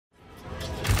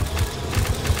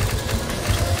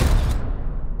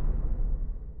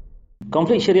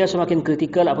Konflik Syria semakin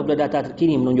kritikal apabila data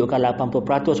terkini menunjukkan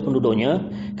 80% penduduknya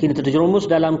kini terjerumus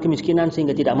dalam kemiskinan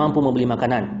sehingga tidak mampu membeli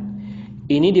makanan.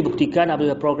 Ini dibuktikan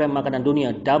apabila program makanan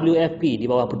dunia WFP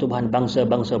di bawah Pertubuhan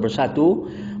Bangsa-Bangsa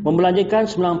Bersatu membelanjakan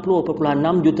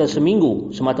 90.6 juta seminggu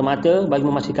semata-mata bagi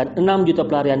memastikan 6 juta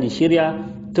pelarian di Syria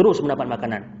terus mendapat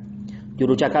makanan.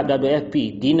 Jurucakap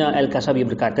WFP Dina El-Kasabi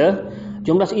berkata,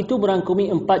 jumlah itu merangkumi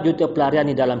 4 juta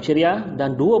pelarian di dalam Syria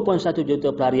dan 2.1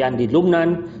 juta pelarian di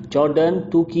Lebanon,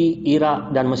 Jordan, Turki,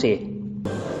 Iraq dan Mesir.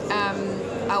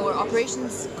 Our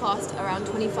operations cost around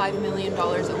 $25 million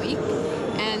a week,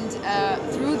 and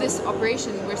through this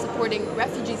operation we're supporting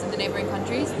refugees in the neighboring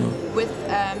countries with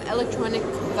electronic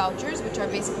vouchers, which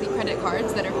are basically credit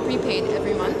cards that are prepaid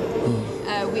every month.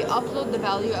 We upload the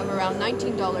value of around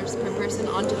 $19 per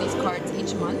person onto these cards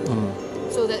each month,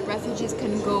 so that refugees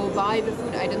can go buy the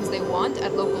food items they want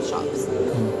at local shops.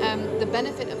 The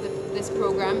benefit of this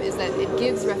program is that it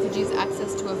gives refugees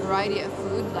access to a variety of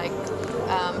food like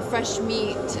fresh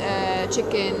meat,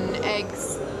 chicken,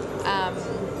 eggs,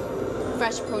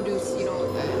 fresh produce.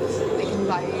 They can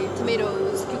buy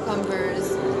tomatoes,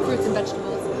 cucumbers, fruits and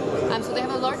vegetables. So they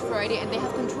have a large variety and they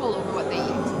have control over what they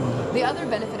eat. The other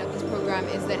benefit of this program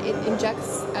is that it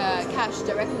injects cash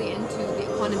directly into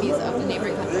the economies of the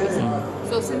neighboring countries.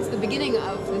 So since the beginning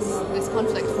of this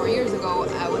conflict 4 years ago,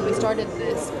 when we started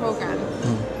this program,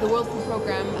 the World Food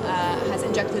Program has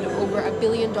injected over $1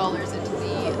 billion into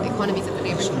the economies of the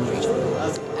neighboring countries.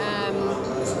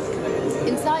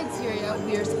 Inside Syria,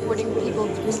 we are supporting people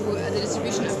through the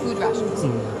distribution of food rations.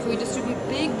 So we distribute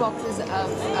big boxes of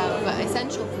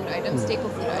essential food items, staple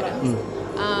food items,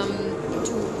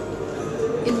 to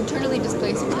internally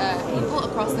displaced people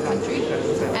across the country,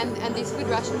 and these food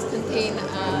rations contain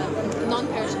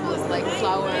non-perishables like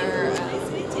flour,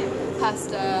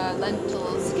 pasta,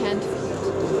 lentils, canned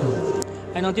food.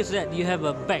 I noticed that you have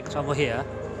a bag over here.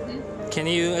 Can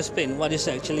you explain what is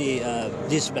actually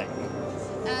this bag?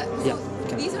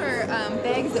 These are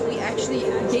bags that we actually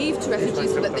gave to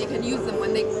refugees so that they can use them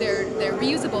when they're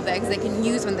reusable bags they can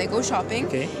use when they go shopping.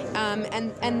 Okay.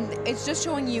 And it's just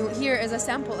showing you here as a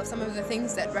sample of some of the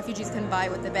things that refugees can buy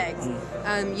with the bags.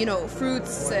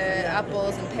 Fruits,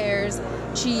 apples and pears,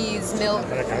 cheese, milk,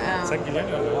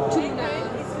 tuna.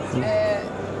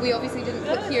 We obviously didn't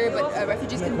put here, but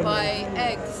refugees can buy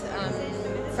eggs,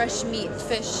 fresh meat,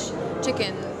 fish,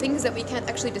 chicken, things that we can't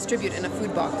actually distribute in a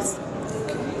food box.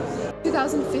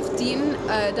 2015,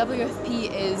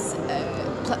 WFP is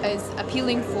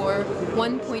appealing for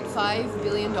 $1.5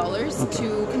 billion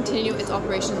to continue its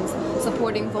operations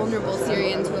supporting vulnerable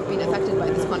Syrians who have been affected by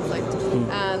this conflict.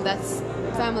 That's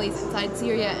families inside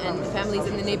Syria and families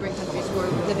in the neighboring countries who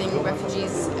are living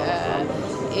refugees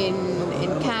in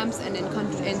camps and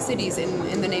in cities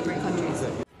in the neighboring countries.